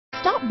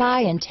Stop by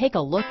and take a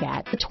look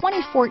at the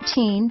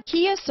 2014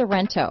 Kia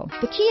Sorento.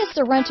 The Kia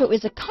Sorento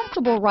is a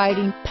comfortable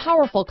riding,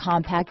 powerful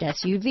compact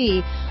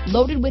SUV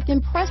loaded with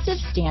impressive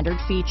standard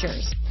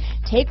features.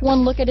 Take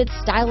one look at its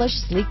stylish,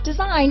 sleek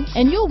design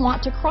and you'll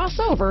want to cross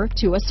over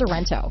to a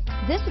Sorento.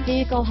 This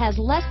vehicle has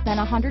less than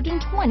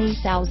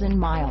 120,000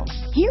 miles.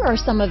 Here are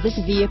some of this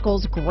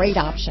vehicle's great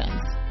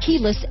options: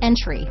 keyless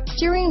entry,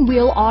 steering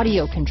wheel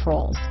audio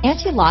controls,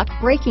 anti-lock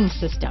braking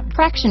system,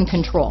 traction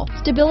control,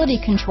 stability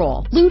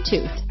control,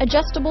 Bluetooth,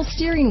 adjustable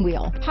steering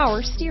wheel,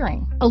 power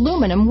steering,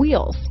 aluminum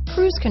wheels,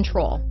 cruise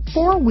control,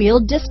 four-wheel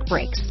disc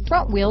brakes,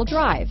 front-wheel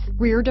drive,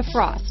 rear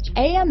defrost,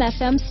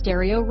 AM/FM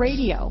stereo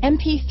radio,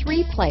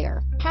 MP3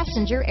 player,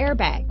 passenger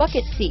airbag,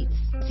 bucket seats,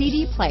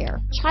 CD player,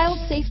 child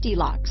safety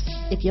locks.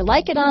 If you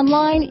like it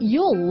online,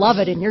 you'll love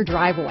it in your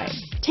driveway.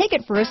 Take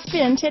it for a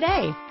spin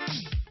today.